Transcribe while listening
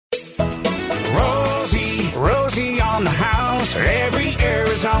around the house, every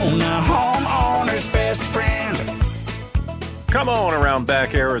Arizona homeowner's best friend. Come on around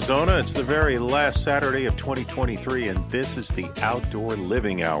back, Arizona. It's the very last Saturday of 2023, and this is the Outdoor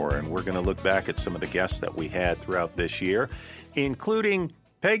Living Hour. And we're going to look back at some of the guests that we had throughout this year, including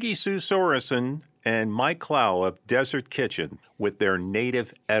Peggy Sue Sorenson and Mike Clow of Desert Kitchen with their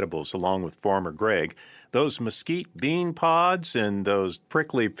native edibles, along with Farmer Greg. Those mesquite bean pods and those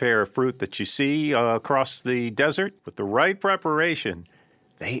prickly pear fruit that you see across the desert, with the right preparation,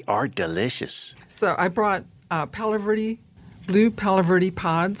 they are delicious. So I brought blue Palo Verde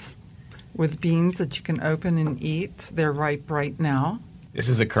pods with beans that you can open and eat. They're ripe right now. This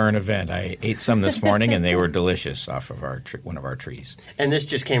is a current event. I ate some this morning, and they were delicious off of one of our trees. And this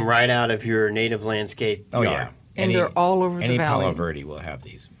just came right out of your native landscape Oh, yard. yeah. And they're all over the valley. Any Palo Verde will have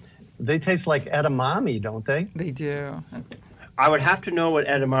these. They taste like edamame, don't they? They do. I would have to know what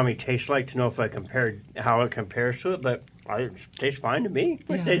edamame tastes like to know if how it compares to it, but it tastes fine to me.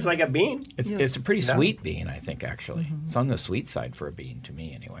 It tastes like a bean. It's a pretty sweet bean, I think, actually. Mm-hmm. It's on the sweet side for a bean, to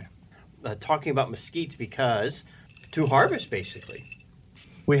me, anyway. Talking about mesquites because to harvest, basically.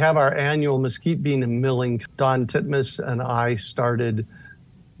 We have our annual mesquite bean and milling. Don Titmus and I started,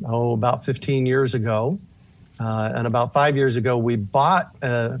 about 15 years ago. And about 5 years ago, we bought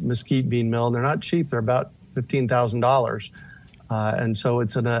a mesquite bean mill. They're not cheap. They're about $15,000. And so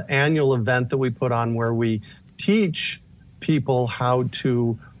it's an annual event that we put on where we teach people how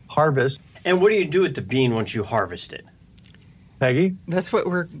to harvest. And what do you do with the bean once you harvest it? Peggy? That's what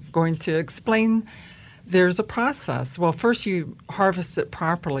we're going to explain. There's a process. Well, first you harvest it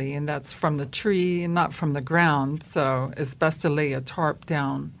properly, and that's from the tree and not from the ground. So it's best to lay a tarp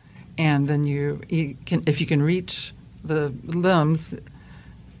down, and then you can, if you can reach the limbs,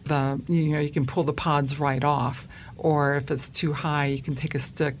 you can pull the pods right off. Or if it's too high, you can take a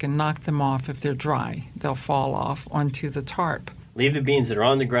stick and knock them off. If they're dry, they'll fall off onto the tarp. Leave the beans that are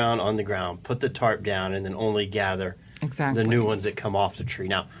on the ground, put the tarp down, and then only gather the new ones that come off the tree.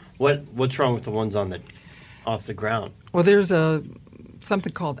 Now, what's wrong with the ones off the ground? Well, there's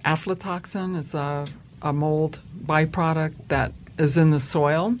something called aflatoxin. It's a mold byproduct that is in the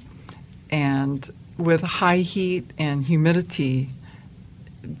soil. And with high heat and humidity,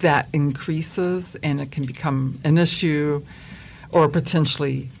 that increases, and it can become an issue, or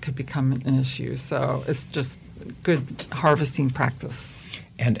potentially could become an issue. So it's just good harvesting practice.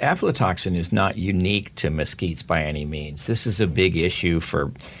 And aflatoxin is not unique to mesquites by any means. This is a big issue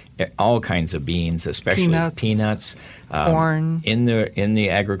for all kinds of beans, especially peanuts, corn. In the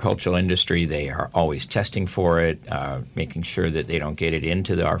agricultural industry, they are always testing for it, making sure that they don't get it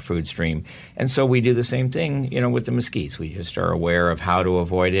into our food stream. And so we do the same thing, with the mesquites. We just are aware of how to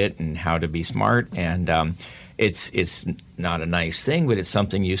avoid it and how to be smart. And it's not a nice thing, but it's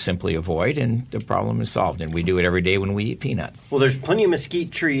something you simply avoid, and the problem is solved. And we do it every day when we eat peanut. Well, there's plenty of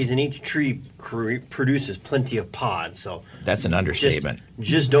mesquite trees, and each tree produces plenty of pods. So that's an understatement.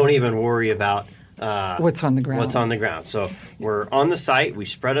 Just don't even worry about what's on the ground. So we're on the site. We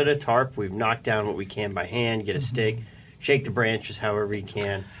spread out a tarp. We've knocked down what we can by hand. Get a stick, shake the branches however you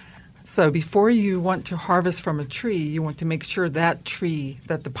can. So before you want to harvest from a tree, you want to make sure that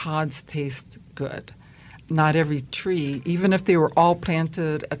the pods taste good. Not every tree, even if they were all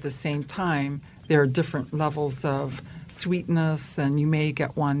planted at the same time, there are different levels of sweetness, and you may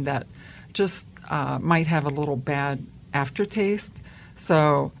get one that just might have a little bad aftertaste.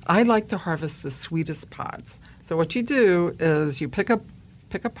 So I like to harvest the sweetest pods. So what you do is you pick a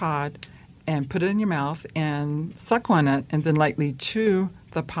pod and put it in your mouth and suck on it, and then lightly chew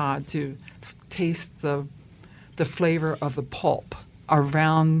the pod to taste the flavor of the pulp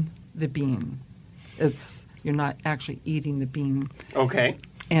around the bean. You're not actually eating the bean. Okay.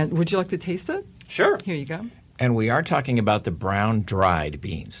 And would you like to taste it? Sure. Here you go. And we are talking about the brown dried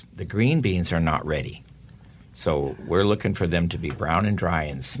beans. The green beans are not ready. So we're looking for them to be brown and dry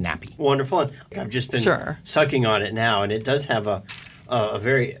and snappy. Wonderful. And I've just been sucking on it now, and it does have a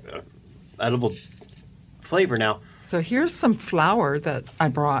very edible flavor now. So here's some flour that I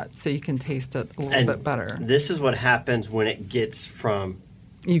brought so you can taste it a little bit better. This is what happens when it gets from...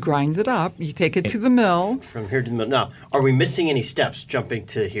 You grind it up. You take it to the mill. From here to the mill. Now, are we missing any steps jumping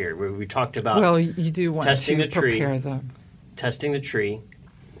to here? We talked about you do want testing to the tree, prepare testing the tree.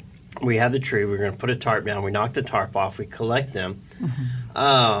 We have the tree. We're going to put a tarp down. We knock the tarp off. We collect them.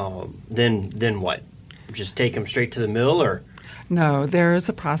 Mm-hmm. Then what? Just take them straight to the mill, or? No, there is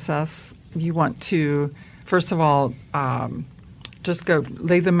a process. You want to, first of all, just go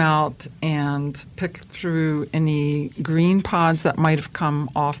lay them out and pick through any green pods that might have come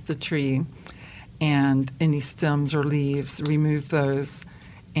off the tree, and any stems or leaves, remove those.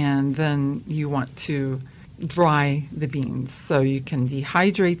 And then you want to dry the beans. So you can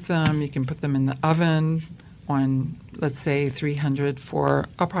dehydrate them, you can put them in the oven on, let's say, 300 for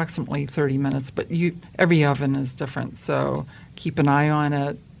approximately 30 minutes, but every oven is different, so keep an eye on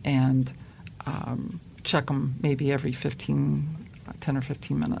it and check them maybe every 10 or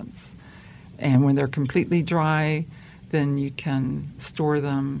 15 minutes. And when they're completely dry, then you can store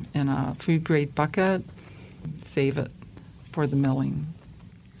them in a food-grade bucket, save it for the milling.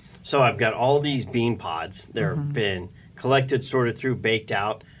 So I've got all these bean pods. They're been collected, sorted through, baked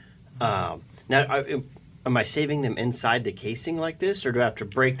out. Now, am I saving them inside the casing like this, or do I have to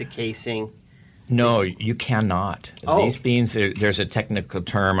break the casing? No, you cannot. Oh. These beans, there's a technical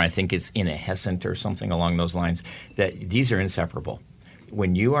term, I think it's inahescent or something along those lines, that these are inseparable.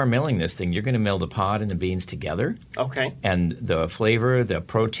 When you are milling this thing, you're going to mill the pod and the beans together. Okay. And the flavor, the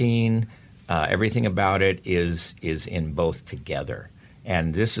protein, everything about it is in both together.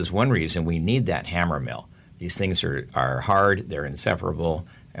 And this is one reason we need that hammer mill. These things are hard, they're inseparable,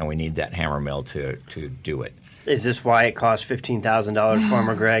 and we need that hammer mill to do it. Is this why it costs $15,000,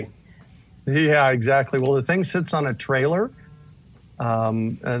 Farmer Greg? Yeah, exactly. Well, the thing sits on a trailer,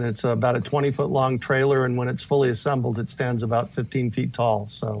 and it's about a 20-foot long trailer, and when it's fully assembled, it stands about 15 feet tall.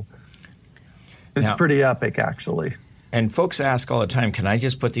 So it's pretty epic, actually. And folks ask all the time, can I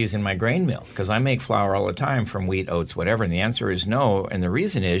just put these in my grain mill? Because I make flour all the time from wheat, oats, whatever. And the answer is no. And the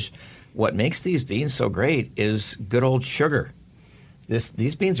reason is what makes these beans so great is good old sugar.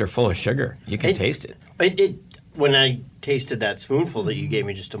 These beans are full of sugar. You can taste it. When I tasted that spoonful that you gave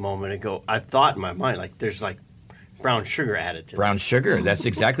me just a moment ago, I thought in my mind, like, there's like brown sugar added to Brown this. sugar, that's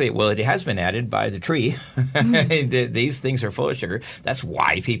exactly it. Well, it has been added by the tree. These things are full of sugar. That's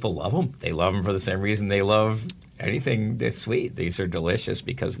why people love them. They love them for the same reason they love anything that's sweet. These are delicious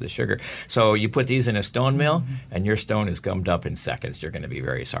because of the sugar. So you put these in a stone mill, and your stone is gummed up in seconds. You're going to be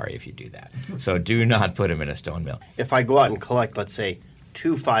very sorry if you do that. So do not put them in a stone mill. If I go out and collect, let's say,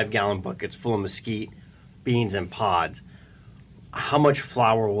 2 5-gallon buckets full of mesquite, beans, and pods, how much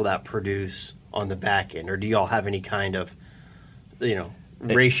flour will that produce on the back end? Or do y'all have any kind of,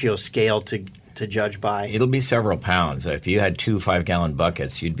 ratio scale to judge by? It'll be several pounds. If you had 2 5-gallon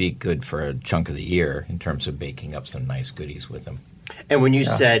buckets, you'd be good for a chunk of the year in terms of baking up some nice goodies with them. And when you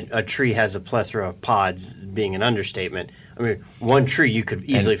said a tree has a plethora of pods, being an understatement, I mean, one tree you could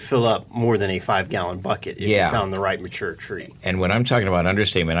easily fill up more than a 5-gallon bucket if you found the right mature tree. And when I'm talking about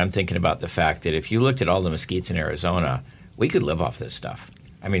understatement, I'm thinking about the fact that if you looked at all the mesquites in Arizona, we could live off this stuff.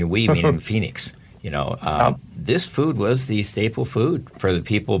 I mean, we meaning Phoenix. This food was the staple food for the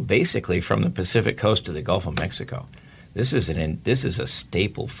people basically from the Pacific coast to the Gulf of Mexico. This is a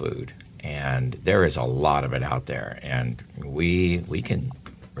staple food, and there is a lot of it out there, and we can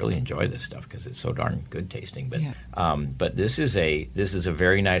really enjoy this stuff because it's so darn good tasting. But this is a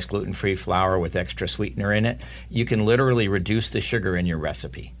very nice gluten-free flour with extra sweetener in it. You can literally reduce the sugar in your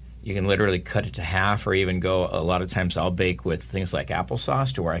recipe. You can literally cut it to half, or even go. A lot of times I'll bake with things like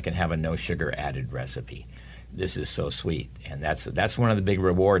applesauce to where I can have a no sugar added recipe. This is so sweet, and that's one of the big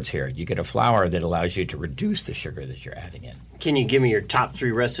rewards here. You get a flour that allows you to reduce the sugar that you're adding in. Can you give me your top 3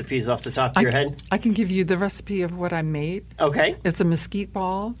 recipes off the top of your head? I can give you the recipe of what I made. Okay. It's a mesquite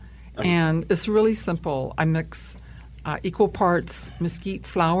ball, and it's really simple. I mix equal parts mesquite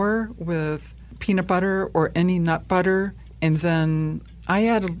flour with peanut butter or any nut butter, and then I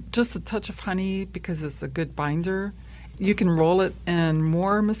add just a touch of honey because it's a good binder. You can roll it in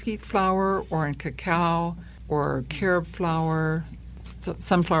more mesquite flour or in cacao or carob flour,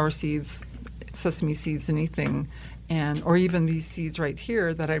 sunflower seeds, sesame seeds, anything, or even these seeds right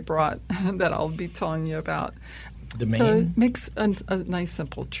here that I brought that I'll be telling you about. So it makes a nice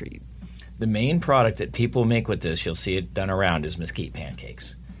simple treat. The main product that people make with this, you'll see it done around, is mesquite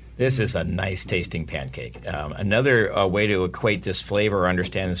pancakes. This is a nice tasting pancake. Another way to equate this flavor or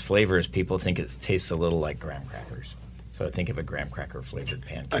understand this flavor is people think it tastes a little like graham crackers. So think of a graham cracker flavored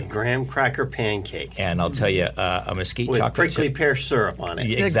pancake. A graham cracker pancake. And I'll tell you, a mesquite with chocolate prickly chip. pear syrup on it.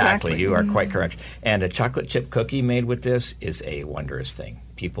 Exactly. You are quite correct. And a chocolate chip cookie made with this is a wondrous thing.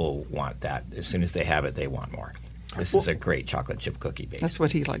 People want that. As soon as they have it, they want more. This is a great chocolate chip cookie base. That's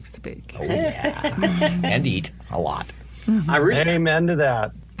what he likes to bake. Oh, yeah. And eat a lot. Amen to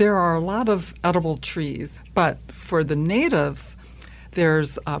that. There are a lot of edible trees, but for the natives,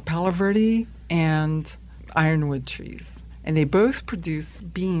 there's Palo Verde and ironwood trees. And they both produce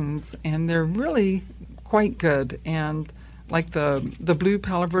beans, and they're really quite good. And like the blue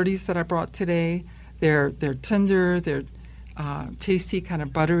Palo Verdes that I brought today, they're tender, they're tasty, kind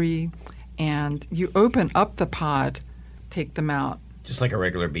of buttery. And you open up the pod, take them out. Just like a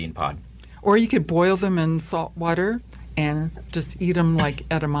regular bean pod. Or you could boil them in salt water and just eat them like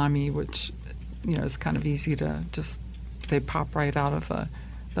edamame, which it's kind of easy to just, they pop right out of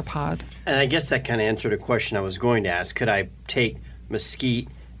the pod. And I guess that kind of answered a question I was going to ask. Could I take mesquite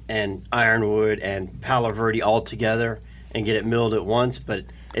and ironwood and Palo Verde all together and get it milled at once? But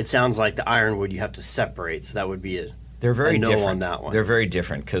it sounds like the ironwood you have to separate, so that would be They're very no different on that one. They're very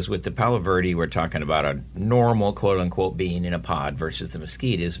different because with the Palo Verde, we're talking about a normal quote-unquote bean in a pod versus the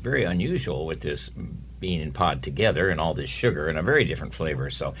mesquite is very unusual with this bean and pod together and all this sugar and a very different flavor.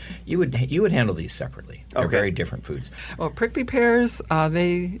 So you would handle these separately. They're very different foods. Well, prickly pears,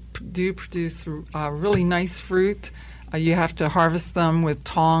 they do produce really nice fruit. You have to harvest them with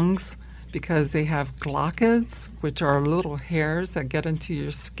tongs because they have glochids, which are little hairs that get into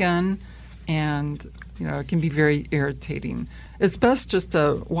your skin, and it can be very irritating. It's best just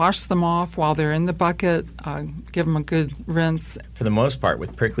to wash them off while they're in the bucket, give them a good rinse. For the most part,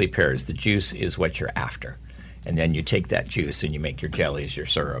 with prickly pears, the juice is what you're after. And then you take that juice and you make your jellies, your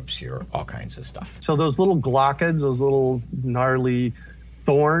syrups, your all kinds of stuff. So those little glochids, those little gnarly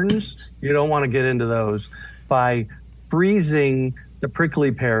thorns, you don't want to get into those. By freezing the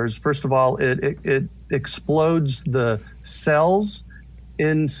prickly pears, first of all, it explodes the cells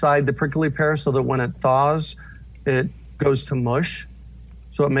inside the prickly pear so that when it thaws, it goes to mush.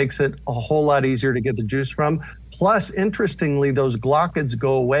 So it makes it a whole lot easier to get the juice from. Plus, interestingly, those glochids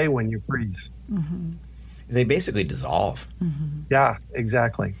go away when you freeze. Mm-hmm. They basically dissolve. Mm-hmm. Yeah,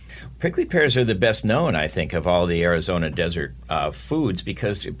 exactly. Prickly pears are the best known, I think, of all the Arizona desert foods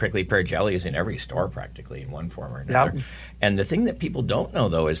because prickly pear jelly is in every store practically in one form or another. Yep. And the thing that people don't know,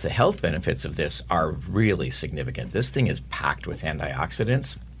 though, is the health benefits of this are really significant. This thing is packed with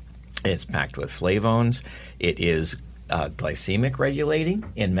antioxidants. It's packed with flavones. It is glycemic regulating.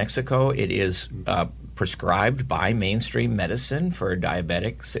 In Mexico, it is prescribed by mainstream medicine for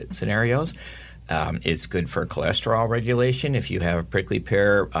diabetic scenarios. It's good for cholesterol regulation. If you have prickly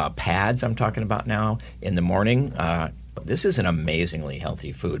pear pads, I'm talking about now, in the morning, this is an amazingly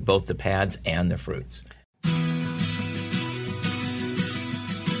healthy food, both the pads and the fruits.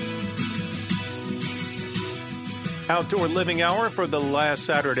 Outdoor Living Hour for the last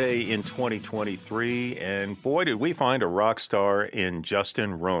Saturday in 2023. And boy, did we find a rock star in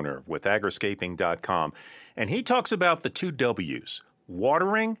Justin Rohner with agriscaping.com. And he talks about the two W's,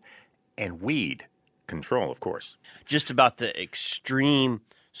 watering and weed control, of course. Just about the extreme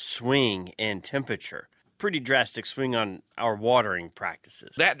swing in temperature. Pretty drastic swing on our watering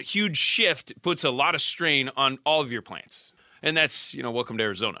practices. That huge shift puts a lot of strain on all of your plants. And that's, welcome to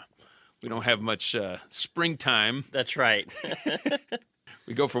Arizona. We don't have much springtime. That's right.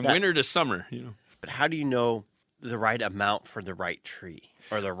 We go from winter to summer, But how do you know the right amount for the right tree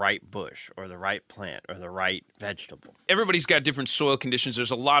or the right bush or the right plant or the right vegetable? Everybody's got different soil conditions. There's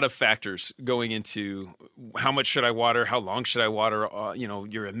a lot of factors going into how much should I water, how long should I water,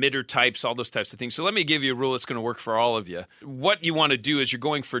 your emitter types, all those types of things. So let me give you a rule that's going to work for all of you. What you want to do is you're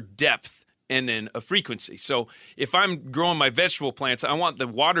going for depth and then a frequency. So if I'm growing my vegetable plants, I want the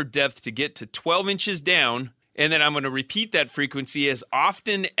water depth to get to 12 inches down, and then I'm going to repeat that frequency as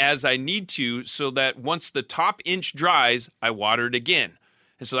often as I need to so that once the top inch dries, I water it again.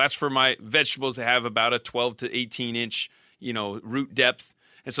 And so that's for my vegetables that have about a 12 to 18 inch, root depth.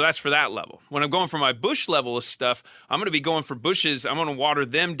 And so that's for that level. When I'm going for my bush level of stuff, I'm going to be going for bushes. I'm going to water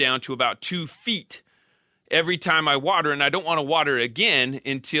them down to about 2 feet every time I water, and I don't want to water again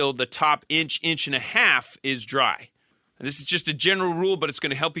until the top inch and a half is dry. And this is just a general rule, but it's going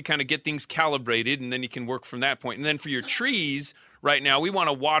to help you kind of get things calibrated, and then you can work from that point. And then for your trees, right now, we want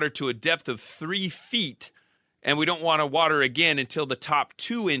to water to a depth of 3 feet, and we don't want to water again until the top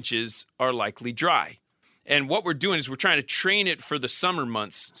 2 inches are likely dry. And what we're doing is we're trying to train it for the summer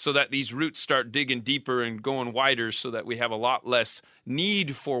months so that these roots start digging deeper and going wider so that we have a lot less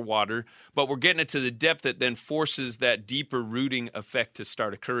need for water, but we're getting it to the depth that then forces that deeper rooting effect to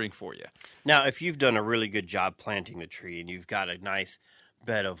start occurring for you. Now, if you've done a really good job planting the tree and you've got a nice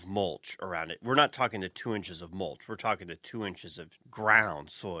bed of mulch around it, we're not talking the 2 inches of mulch. We're talking the 2 inches of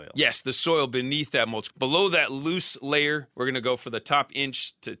ground soil. Yes, the soil beneath that mulch. Below that loose layer, we're going to go for the top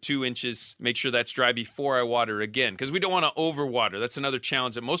inch to 2 inches. Make sure that's dry before I water again, because we don't want to overwater. That's another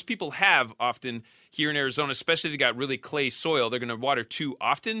challenge that most people have often here in Arizona, especially if they got really clay soil. They're going to water too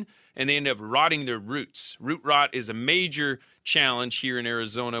often, and they end up rotting their roots. Root rot is a major challenge here in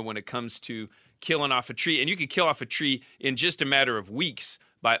Arizona when it comes to killing off a tree. And you can kill off a tree in just a matter of weeks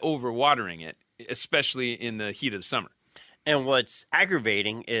by overwatering it, especially in the heat of the summer. And what's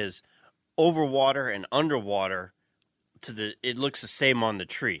aggravating is overwater and underwater it looks the same on the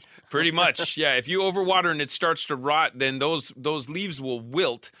tree. Pretty much, yeah. If you overwater and it starts to rot, then those leaves will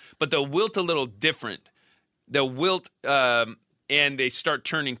wilt, but they'll wilt a little different. They'll wilt and they start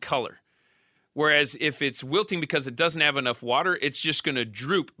turning color. Whereas if it's wilting because it doesn't have enough water, it's just going to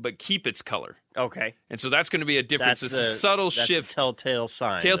droop but keep its color. Okay. And so that's going to be a difference. It's a subtle shift. A telltale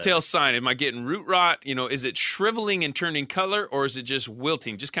sign. Telltale sign. Am I getting root rot? Is it shriveling and turning color, or is it just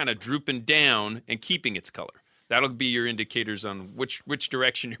wilting, just kind of drooping down and keeping its color? That'll be your indicators on which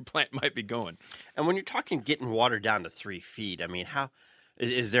direction your plant might be going. And when you're talking getting water down to 3 feet, I mean, how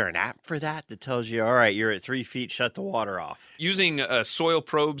is there an app for that tells you, all right, you're at 3 feet, shut the water off? Using soil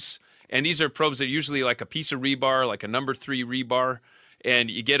probes, and these are probes that are usually like a piece of rebar, like a number 3 rebar,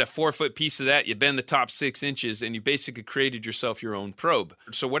 and you get a 4-foot piece of that, you bend the top 6 inches, and you basically created yourself your own probe.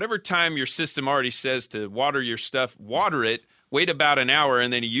 So whatever time your system already says to water your stuff, water it, wait about an hour,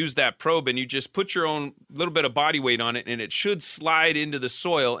 and then you use that probe, and you just put your own little bit of body weight on it, and it should slide into the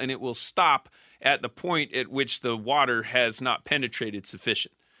soil, and it will stop at the point at which the water has not penetrated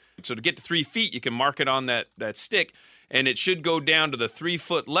sufficient. So to get to 3 feet, you can mark it on that stick, and it should go down to the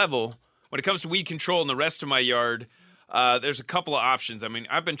 3-foot level. When it comes to weed control in the rest of my yard, there's a couple of options. I mean,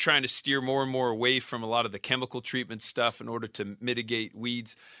 I've been trying to steer more and more away from a lot of the chemical treatment stuff in order to mitigate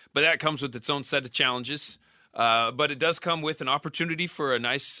weeds, but that comes with its own set of challenges. But it does come with an opportunity for a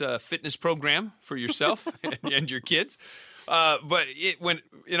nice fitness program for yourself and your kids. But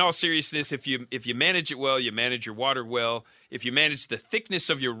in all seriousness, if you manage it well, you manage your water well. If you manage the thickness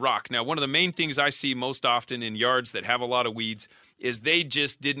of your rock. Now, one of the main things I see most often in yards that have a lot of weeds is they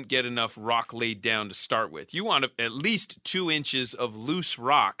just didn't get enough rock laid down to start with. You want at least 2 inches of loose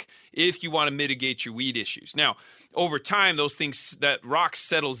rock if you want to mitigate your weed issues. Now, over time, that rock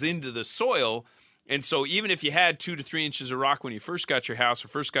settles into the soil. And so even if you had 2 to 3 inches of rock when you first got your house or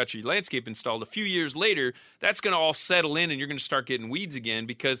first got your landscape installed, a few years later, that's going to all settle in and you're going to start getting weeds again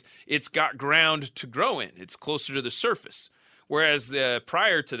because it's got ground to grow in. It's closer to the surface. Whereas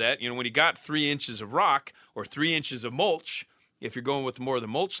prior to that, when you got 3 inches of rock or 3 inches of mulch, if you're going with more of the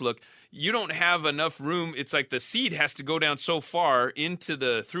mulch look, you don't have enough room. It's like the seed has to go down so far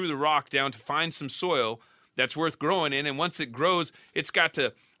through the rock down to find some soil that's worth growing in. And once it grows, it's got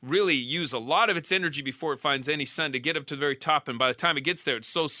to really use a lot of its energy before it finds any sun to get up to the very top. And by the time it gets there, it's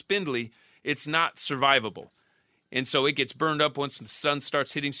so spindly, it's not survivable. And so it gets burned up once the sun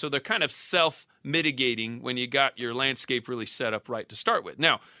starts hitting. So they're kind of self-mitigating when you got your landscape really set up right to start with.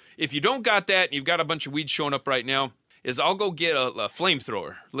 Now, if you don't got that and you've got a bunch of weeds showing up right now, I'll go get a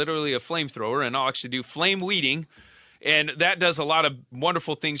flamethrower, literally a flamethrower, and I'll actually do flame weeding. And that does a lot of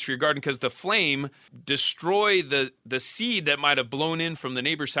wonderful things for your garden because the flame destroy the seed that might have blown in from the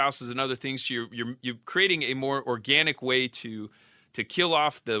neighbor's houses and other things. So you're creating a more organic way to kill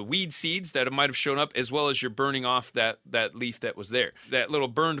off the weed seeds that might have shown up, as well as you're burning off that leaf that was there. That little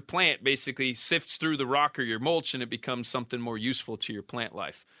burned plant basically sifts through the rock or your mulch, and it becomes something more useful to your plant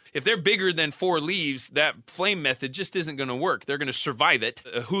life. If they're bigger than 4 leaves, that flame method just isn't going to work. They're going to survive it.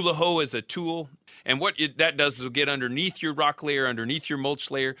 A hula hoe is a tool. And what that does is it'll get underneath your rock layer, underneath your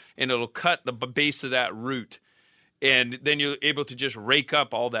mulch layer, and it'll cut the base of that root. And then you're able to just rake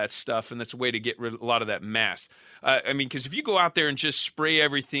up all that stuff, and that's a way to get rid of a lot of that mass. Because if you go out there and just spray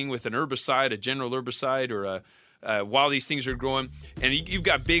everything with an herbicide, a general herbicide, or while these things are growing, and you've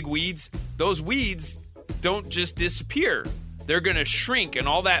got big weeds, those weeds don't just disappear. They're going to shrink, and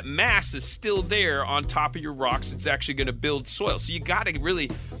all that mass is still there on top of your rocks. It's actually going to build soil. So you got to really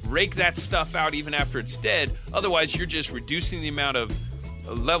rake that stuff out even after it's dead. Otherwise, you're just reducing the amount of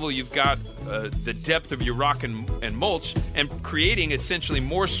level you've got, the depth of your rock and mulch, and creating essentially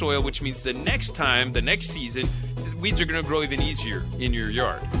more soil, which means the next season, weeds are going to grow even easier in your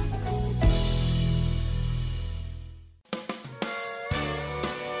yard.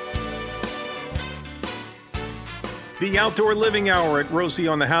 The Outdoor Living Hour at Rosie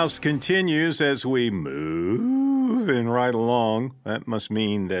on the House continues as we move right along. That must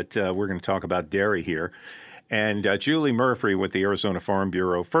mean that we're going to talk about dairy here. And Julie Murphy with the Arizona Farm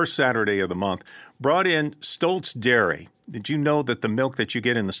Bureau, first Saturday of the month, brought in Stoltz Dairy. Did you know that the milk that you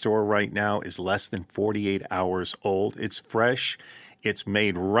get in the store right now is less than 48 hours old? It's fresh. It's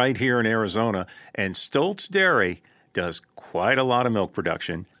made right here in Arizona. And Stoltz Dairy does quite a lot of milk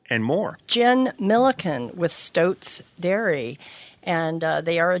production and more. Jen Millican with Stoltz Dairy, and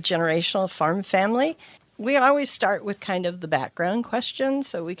they are a generational farm family. We always start with kind of the background question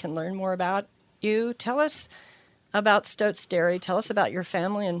so we can learn more about you. Tell us about Stoltz Dairy. Tell us about your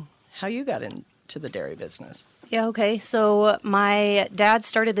family and how you got into the dairy business. Yeah, okay. So my dad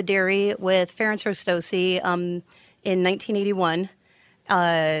started the dairy with Ferenc Rostosi in 1981.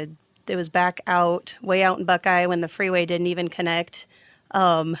 It was way out in Buckeye when the freeway didn't even connect.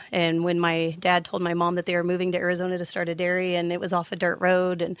 And when my dad told my mom that they were moving to Arizona to start a dairy, and it was off a dirt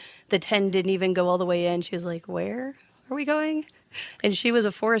road, and the 10 didn't even go all the way in, she was like, "Where are we going?" And she was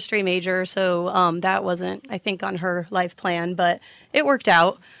a forestry major, so that wasn't, I think, on her life plan, but it worked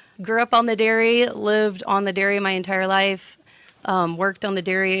out. Grew up on the dairy, lived on the dairy my entire life, worked on the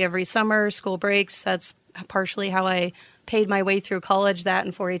dairy every summer, school breaks. That's partially how I paid my way through college, that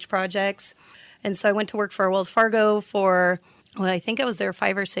and 4-H projects. And so I went to work for Wells Fargo for, I think I was there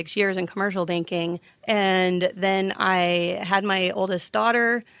 5 or 6 years in commercial banking. And then I had my oldest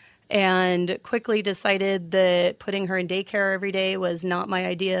daughter and quickly decided that putting her in daycare every day was not my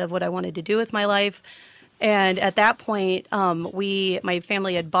idea of what I wanted to do with my life. And at that point, my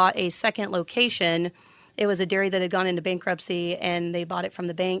family had bought a second location. It was a dairy that had gone into bankruptcy, and they bought it from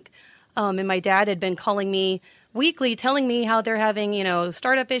the bank. And my dad had been calling me weekly, telling me how they're having,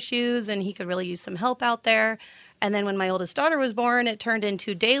 startup issues, and he could really use some help out there. And then when my oldest daughter was born, it turned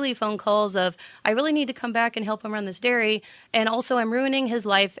into daily phone calls of, I really need to come back and help him run this dairy. And also I'm ruining his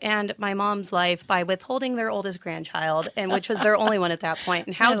life and my mom's life by withholding their oldest grandchild, and which was their only one at that point.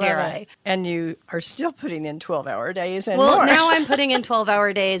 And how dare I? And you are still putting in 12-hour days and well, more. Now I'm putting in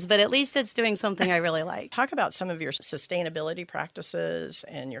 12-hour days, but at least it's doing something I really like. Talk about some of your sustainability practices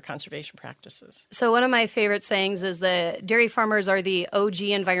and your conservation practices. So one of my favorite sayings is that dairy farmers are the OG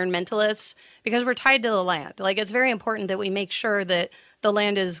environmentalists because we're tied to the land. Like, it's very important that we make sure that the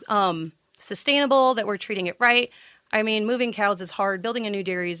land is sustainable, that we're treating it right. I mean, moving cows is hard. Building a new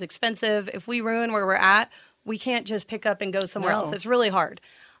dairy is expensive. If we ruin where we're at, we can't just pick up and go somewhere else. It's really hard.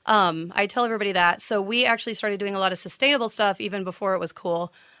 I tell everybody that. So we actually started doing a lot of sustainable stuff even before it was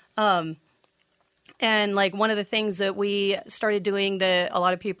cool. And like one of the things that we started doing that a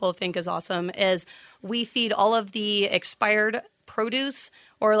lot of people think is awesome is we feed all of the expired produce,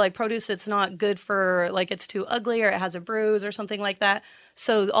 or like produce that's not good for, like it's too ugly or it has a bruise or something like that.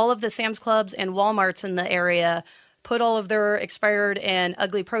 So all of the Sam's Clubs and Walmarts in the area put all of their expired and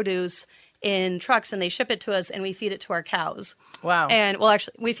ugly produce in trucks, and they ship it to us, and we feed it to our cows. Wow. And well,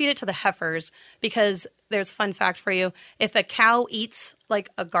 actually, we feed it to the heifers because there's a fun fact for you. If a cow eats like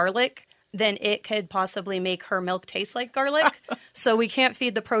a garlic, then it could possibly make her milk taste like garlic. So we can't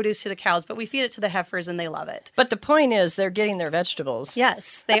feed the produce to the cows, but we feed it to the heifers, and they love it. But the point is they're getting their vegetables.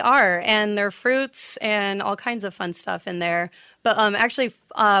 Yes, they are, and their fruits and all kinds of fun stuff in there. But actually,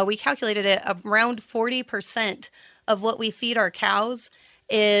 we calculated it, around 40% of what we feed our cows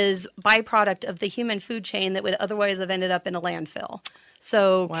is byproduct of the human food chain that would otherwise have ended up in a landfill.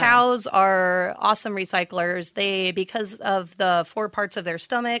 So cows are awesome recyclers. They, because of the 4 parts of their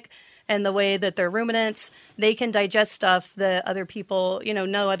stomach and the way that they're ruminants, they can digest stuff that other people,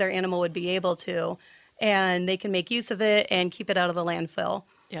 no other animal would be able to. And they can make use of it and keep it out of the landfill.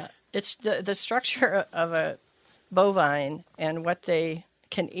 Yeah. It's the structure of a bovine and what they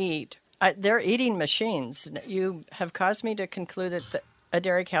can eat. They're eating machines. You have caused me to conclude that a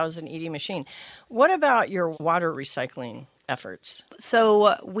dairy cow is an eating machine. What about your water recycling efforts?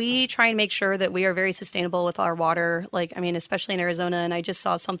 So we try and make sure that we are very sustainable with our water, especially in Arizona. And I just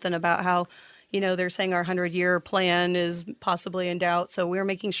saw something about how, they're saying our 100-year plan is possibly in doubt. So we're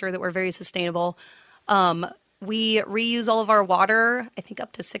making sure that we're very sustainable. We reuse all of our water, I think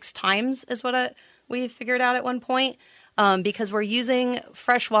up to 6 times is what we figured out at one point. Because we're using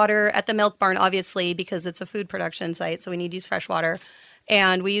fresh water at the milk barn, obviously, because it's a food production site. So we need to use fresh water.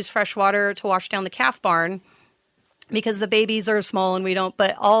 And we use fresh water to wash down the calf barn, because the babies are small and we don't,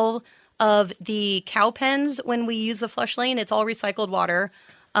 but all of the cow pens, when we use the flush lane, it's all recycled water.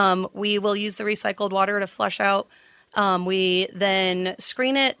 We will use the recycled water to flush out. We then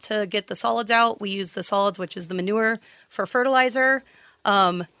screen it to get the solids out. We use the solids, which is the manure, for fertilizer.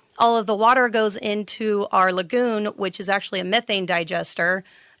 All of the water goes into our lagoon, which is actually a methane digester,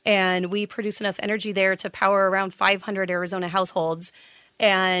 and we produce enough energy there to power around 500 Arizona households.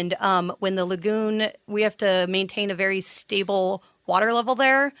 And when the lagoon, we have to maintain a very stable water level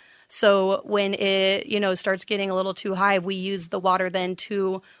there. So when it, starts getting a little too high, we use the water then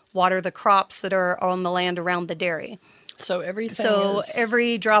to water the crops that are on the land around the dairy. So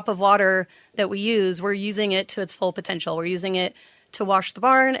every drop of water that we use, we're using it to its full potential. We're using it to wash the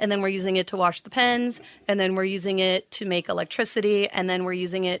barn, and then we're using it to wash the pens, and then we're using it to make electricity, and then we're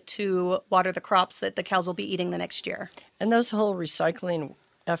using it to water the crops that the cows will be eating the next year. And those whole recycling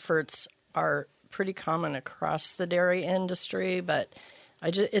efforts are pretty common across the dairy industry, but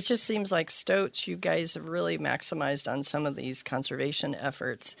it just seems like Stoltz, you guys have really maximized on some of these conservation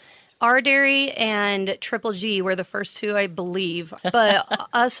efforts. Our dairy and Triple G were the first 2, I believe, but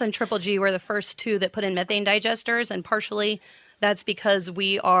us and Triple G were the first 2 that put in methane digesters, and partially that's because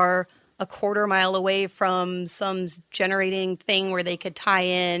we are a quarter mile away from some generating thing where they could tie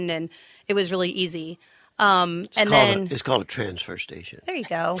in, and it was really easy. It's called a transfer station. There you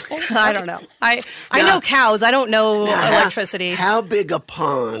go. I don't know. I know cows. I don't know electricity. How big a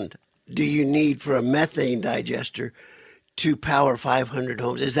pond do you need for a methane digester to power 500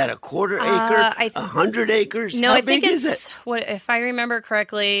 homes? Is that a quarter acre? 100 acres? No, How I think big is it's, it? what, if I remember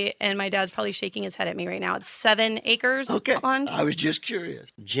correctly, and my dad's probably shaking his head at me right now, it's 7 acres pond. I was just curious.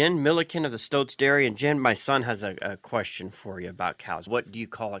 Jen Millican of the Stoltz Dairy. And Jen, my son has a question for you about cows. What do you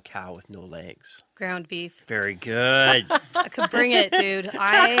call a cow with no legs? Ground beef. Very good. I could bring it, dude.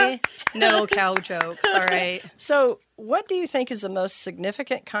 I know cow jokes, all right? So what do you think is the most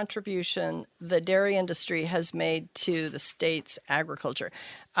significant contribution the dairy industry has made to the state's agriculture?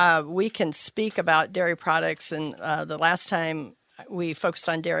 We can speak about dairy products, and the last time we focused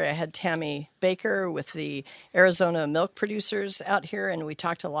on dairy, I had Tammy Baker with the Arizona milk producers out here, and we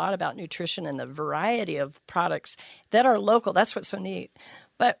talked a lot about nutrition and the variety of products that are local. That's what's so neat.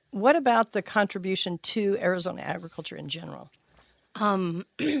 But what about the contribution to Arizona agriculture in general?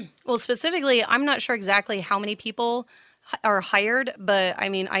 Well, specifically, I'm not sure exactly how many people are hired, but I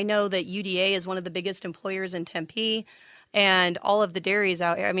mean, I know that UDA is one of the biggest employers in Tempe, and all of the dairies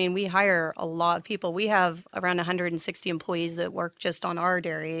out here. I mean, we hire a lot of people. We have around 160 employees that work just on our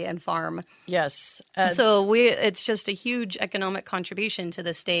dairy and farm. Yes. So it's just a huge economic contribution to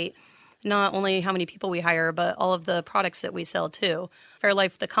the state. Not only how many people we hire, but all of the products that we sell too.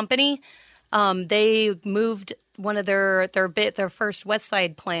 Fairlife, the company, they moved one of their first West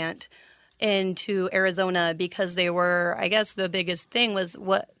Side plant into Arizona because they were, I guess the biggest thing was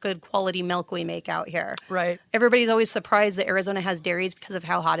what good quality milk we make out here. Right. Everybody's always surprised that Arizona has dairies because of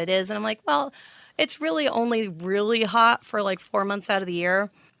how hot it is. And I'm like, well, it's really only really hot for like 4 months out of the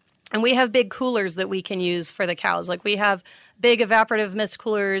year. And we have big coolers that we can use for the cows. Like we have big evaporative mist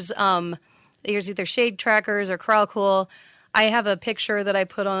coolers. There's either Shade Trackers or Corral Cool. I have a picture that I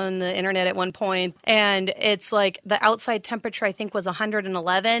put on the internet at one point, and it's like the outside temperature I think was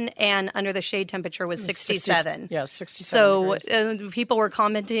 111, and under the shade temperature was 67. 67 So degrees. People were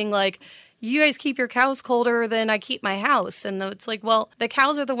commenting like, you guys keep your cows colder than I keep my house. And it's like, well, the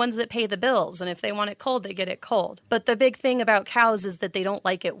cows are the ones that pay the bills. And if they want it cold, they get it cold. But the big thing about cows is that they don't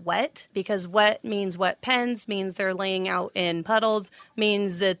like it wet, because wet means wet pens, means they're laying out in puddles,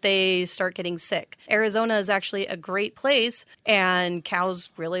 means that they start getting sick. Arizona is actually a great place, and cows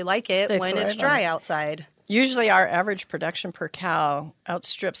really like it when it's dry outside. Usually our average production per cow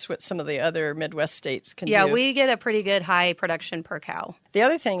outstrips what some of the other Midwest states can do. Yeah, we get a pretty good high production per cow. The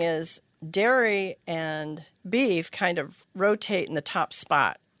other thing is dairy and beef kind of rotate in the top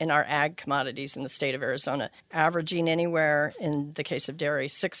spot in our ag commodities in the state of Arizona, averaging anywhere, in the case of dairy,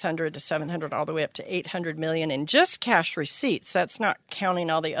 600 to 700, all the way up to 800 million in just cash receipts. That's not counting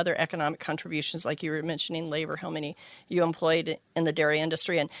all the other economic contributions, like you were mentioning, labor, how many you employed in the dairy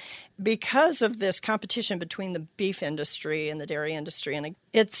industry. And because of this competition between the beef industry and the dairy industry, and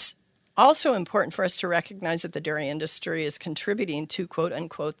it's also important for us to recognize that the dairy industry is contributing to, quote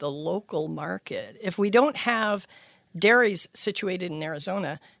unquote, the local market. If we don't have dairies situated in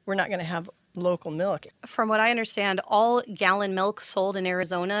Arizona, we're not going to have local milk. From what I understand, all gallon milk sold in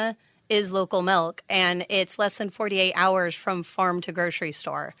Arizona is local milk, and it's less than 48 hours from farm to grocery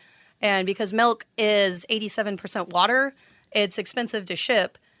store. And because milk is 87% water, it's expensive to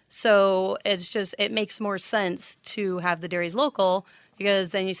ship. So it makes more sense to have the dairies local,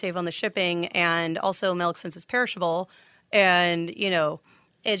 because then you save on the shipping, and also milk, since it's perishable, and,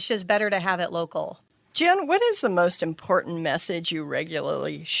 it's just better to have it local. Jen, what is the most important message you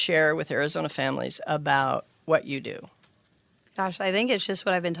regularly share with Arizona families about what you do? Gosh, I think it's just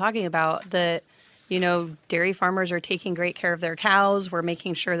what I've been talking about, that, dairy farmers are taking great care of their cows. We're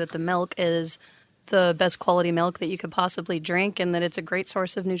making sure that the milk is the best quality milk that you could possibly drink, and that it's a great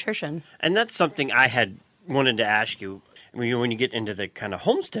source of nutrition. And that's something I had wanted to ask you. When you get into the kind of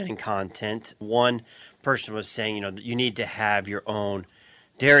homesteading content, one person was saying, you need to have your own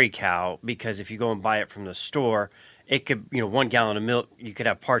dairy cow, because if you go and buy it from the store, it could, 1 gallon of milk, you could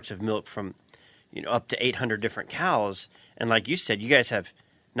have parts of milk from, up to 800 different cows. And like you said, you guys have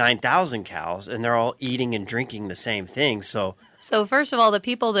 9,000 cows, and they're all eating and drinking the same thing. So first of all, the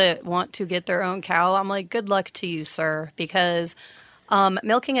people that want to get their own cow, I'm like, good luck to you, sir, because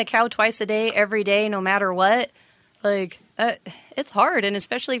milking a cow twice a day, every day, no matter what, it's hard, and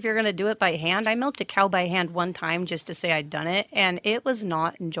especially if you're going to do it by hand. I milked a cow by hand one time just to say I'd done it, and it was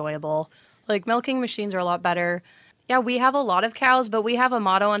not enjoyable. Milking machines are a lot better. Yeah, we have a lot of cows, but we have a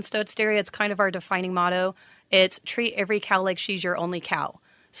motto on Stoltz Dairy. It's kind of our defining motto. It's treat every cow like she's your only cow.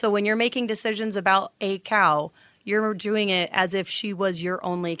 So when you're making decisions about a cow, you're doing it as if she was your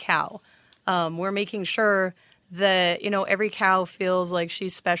only cow. We're making sure that, every cow feels like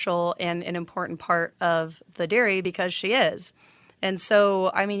she's special and an important part of the dairy because she is. And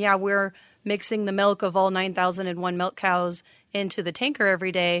so, we're mixing the milk of all 9,001 milk cows into the tanker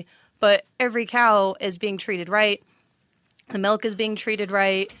every day, but every cow is being treated right. The milk is being treated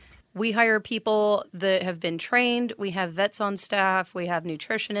right. We hire people that have been trained. We have vets on staff. We have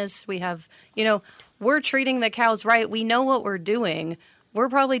nutritionists. We have, we're treating the cows right. We know what we're doing. We're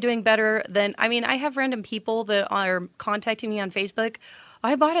probably doing better than, I have random people that are contacting me on Facebook.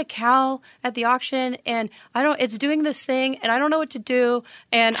 I bought a cow at the auction and it's doing this thing and I don't know what to do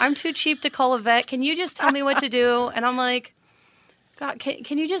and I'm too cheap to call a vet. Can you just tell me what to do? And I'm like, God,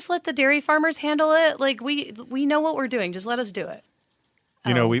 can you just let the dairy farmers handle it? Like we know what we're doing. Just let us do it.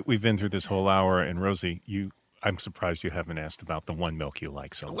 We've been through this whole hour, and Rosie, I'm surprised you haven't asked about the one milk you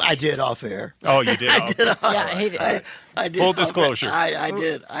like so much. I did off air. Oh, you did? Yeah, he did. I did. Full disclosure. I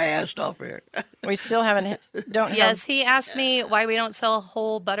did. I asked off air. We still Yes, he asked me why we don't sell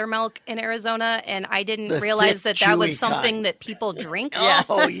whole buttermilk in Arizona, and I didn't realize that was something that people drink.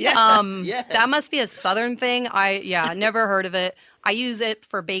 Oh, yeah. Yes. That must be a Southern thing. Never heard of it. I use it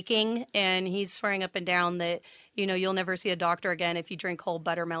for baking, and he's swearing up and down that, you'll never see a doctor again if you drink whole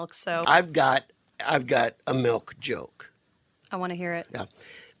buttermilk. So I've got a milk joke. I want to hear it.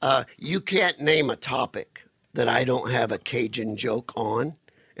 Yeah. You can't name a topic that I don't have a Cajun joke on,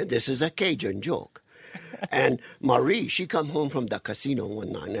 and this is a Cajun joke. And Marie, she come home from the casino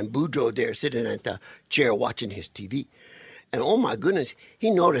one night, and Boudreaux there sitting at the chair watching his TV. And oh my goodness, he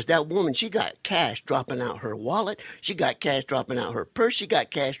noticed that woman, she got cash dropping out her wallet. She got cash dropping out her purse. She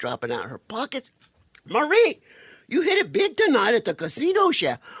got cash dropping out her pockets. Marie, you hit it big tonight at the casino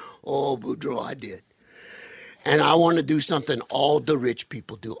shack. Oh, Boudreaux, I did. And I want to do something all the rich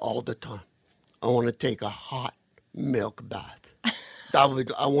people do all the time. I want to take a hot milk bath. I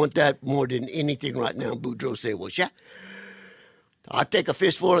want that more than anything right now. Boudreaux said, well, Shaq, I'll take a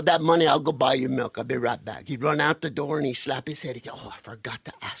fistful of that money. I'll go buy you milk. I'll be right back. He'd run out the door and he'd slap his head. He'd say, oh, I forgot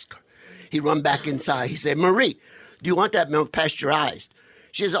to ask her. He'd run back inside. He said, Marie, do you want that milk pasteurized?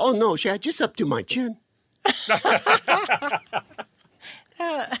 She says, oh, no, Shaq, just up to my chin.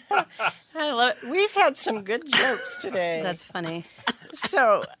 I love it. We've had some good jokes today. That's funny.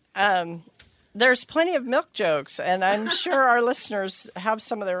 So there's plenty of milk jokes, and I'm sure our listeners have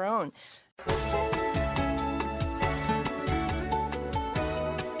some of their own.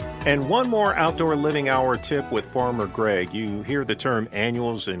 And one more outdoor living hour tip with Farmer Greg. You hear the term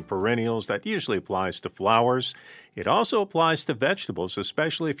annuals and perennials. That usually applies to flowers. It also applies to vegetables,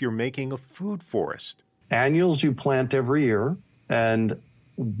 especially if you're making a food forest. Annuals you plant every year, and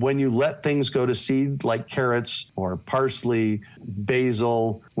when you let things go to seed, like carrots or parsley,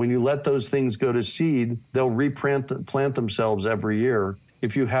 basil, when you let those things go to seed, they'll plant themselves every year.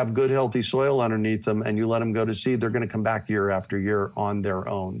 If you have good, healthy soil underneath them and you let them go to seed, they're going to come back year after year on their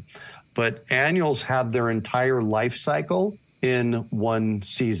own. But annuals have their entire life cycle in one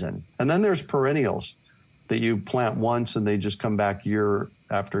season. And then there's perennials that you plant once and they just come back year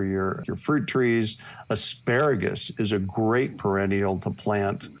after year. Your fruit trees, asparagus is a great perennial to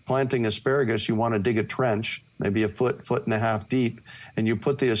plant. Planting asparagus, you want to dig a trench, maybe a foot and a half deep, and you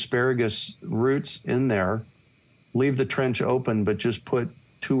put the asparagus roots in there, leave the trench open, but just put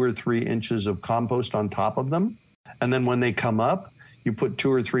 2 or 3 inches of compost on top of them. And then when they come up, you put 2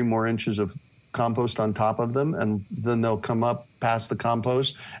 or 3 more inches of compost on top of them, and then they'll come up past the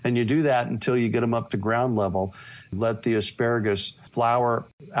compost. And you do that until you get them up to ground level. Let the asparagus flower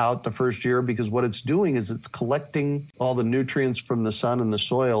out the first year, because what it's doing is it's collecting all the nutrients from the sun and the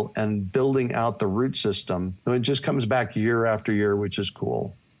soil and building out the root system. So it just comes back year after year, which is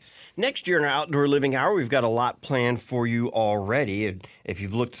cool. Next year in our Outdoor Living Hour, we've got a lot planned for you already. If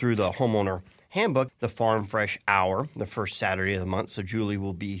you've looked through the homeowner handbook, the Farm Fresh Hour, the first Saturday of the month. So Julie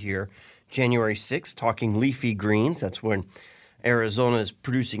will be here January 6th talking leafy greens. That's when Arizona is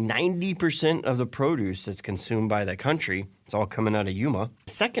producing 90% of the produce that's consumed by the country. It's all coming out of Yuma.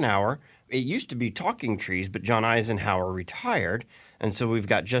 Second hour, it used to be talking trees, but John Eisenhower retired. And so we've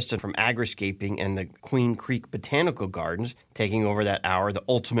got Justin from Agriscaping and the Queen Creek Botanical Gardens taking over that hour, the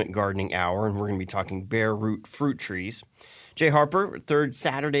ultimate gardening hour, and we're going to be talking bare root fruit trees. Jay Harper, third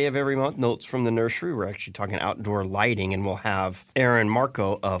Saturday of every month, Notes from the Nursery. We're actually talking outdoor lighting, and we'll have Aaron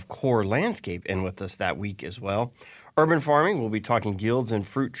Marco of Core Landscape in with us that week as well. Urban farming, we'll be talking guilds and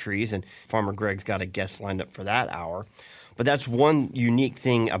fruit trees, and Farmer Greg's got a guest lined up for that hour. But that's one unique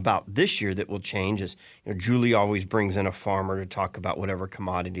thing about this year that will change is, Julie always brings in a farmer to talk about whatever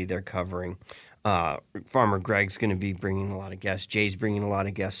commodity they're covering. Farmer Greg's going to be bringing a lot of guests. Jay's bringing a lot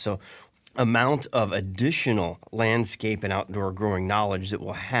of guests. So amount of additional landscape and outdoor growing knowledge that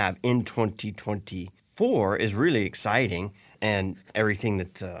we'll have in 2024 4 is really exciting, and everything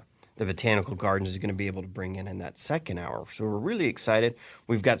that the Botanical Gardens is going to be able to bring in that second hour. So we're really excited.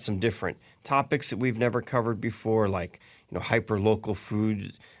 We've got some different topics that we've never covered before, like hyper-local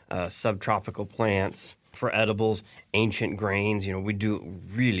food, subtropical plants for edibles, ancient grains. We do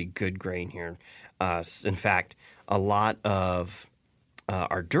really good grain here. In fact, a lot of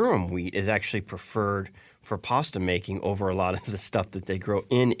our durum wheat is actually preferred for pasta making over a lot of the stuff that they grow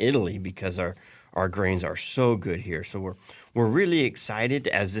in Italy, because our grains are so good here. So we're really excited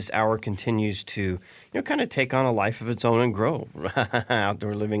as this hour continues to kind of take on a life of its own and grow.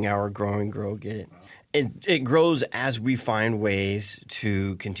 Outdoor Living Hour, grow and grow, get it. It grows as we find ways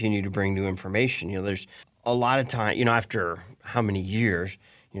to continue to bring new information. There's a lot of time, after how many years,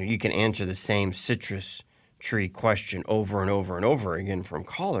 you can answer the same citrus tree question over and over and over again from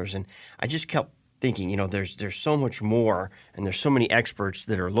callers. And I just kept thinking, there's so much more, and there's so many experts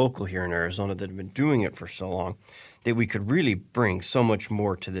that are local here in Arizona that have been doing it for so long, that we could really bring so much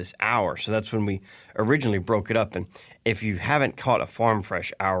more to this hour. So that's when we originally broke it up. And if you haven't caught a Farm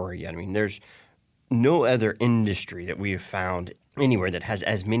Fresh hour yet, there's no other industry that we have found anywhere that has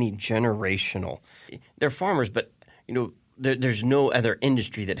as many generational. They're farmers, but there's no other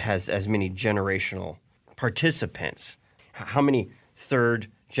industry that has as many generational participants. How many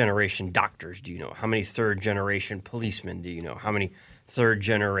third-generation doctors do you know? How many third-generation policemen do you know? How many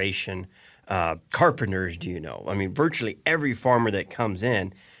third-generation carpenters do you know? Virtually every farmer that comes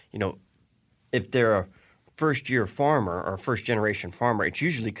in, if they're a first-year farmer or first-generation farmer, it's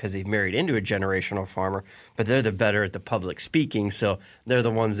usually because they've married into a generational farmer, but they're the better at the public speaking, so they're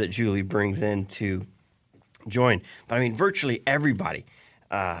the ones that Julie brings in to join. But virtually everybody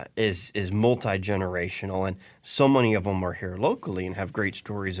is multi-generational, and so many of them are here locally and have great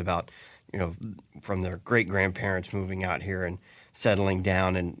stories about, from their great-grandparents moving out here and settling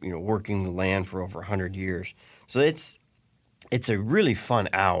down and, working the land for over 100 years. So it's a really fun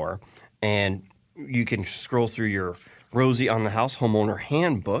hour, and you can scroll through your Rosie on the House Homeowner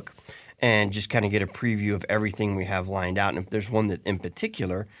Handbook and just kind of get a preview of everything we have lined out. And if there's one that in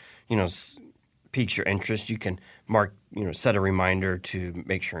particular, piques your interest, you can mark, set a reminder to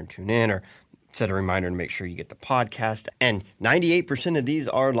make sure and tune in, or set a reminder to make sure you get the podcast. And 98% of these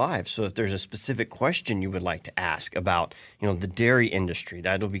are live. So if there's a specific question you would like to ask about, the dairy industry,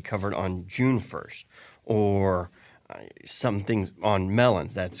 that'll be covered on June 1st, or some things on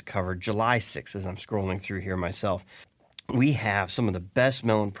melons, that's covered July 6th as I'm scrolling through here myself. We have some of the best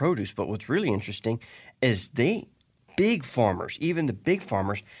melon produce, but what's really interesting is big farmers, even the big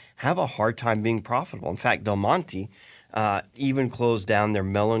farmers, have a hard time being profitable. In fact, Del Monte even closed down their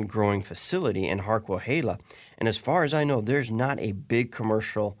melon growing facility in Harquahala. And as far as I know, there's not a big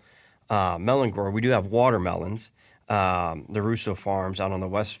commercial melon grower. We do have watermelons. The Russo Farms out on the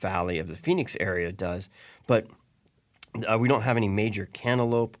West Valley of the Phoenix area does, but we don't have any major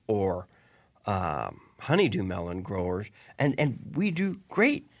cantaloupe or honeydew melon growers, and we do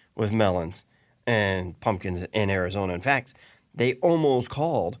great with melons and pumpkins in Arizona. In fact, they almost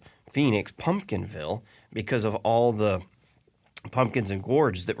called Phoenix Pumpkinville because of all the pumpkins and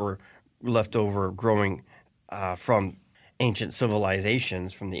gourds that were left over growing from ancient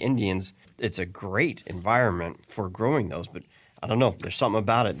civilizations, from the Indians. It's a great environment for growing those, but I don't know. There's something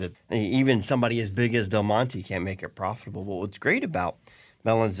about it that even somebody as big as Del Monte can't make it profitable. But what's great about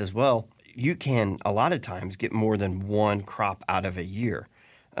melons as well, you can a lot of times get more than one crop out of a year.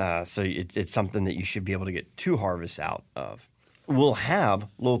 So it's something that you should be able to get 2 harvests out of. We'll have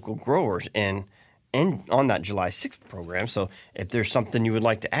local growers and on that July 6th program. So if there's something you would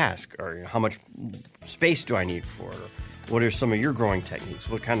like to ask, or how much space do I need for it, or what are some of your growing techniques,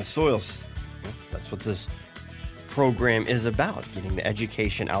 what kind of soils, that's what this program is about, getting the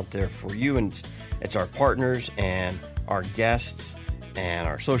education out there for you. And it's our partners and our guests and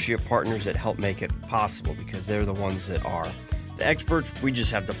our associate partners that help make it possible, because they're the ones that are the experts. We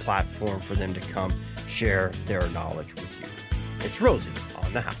just have the platform for them to come share their knowledge with you. It's Rosie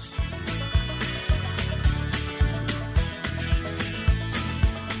on the House.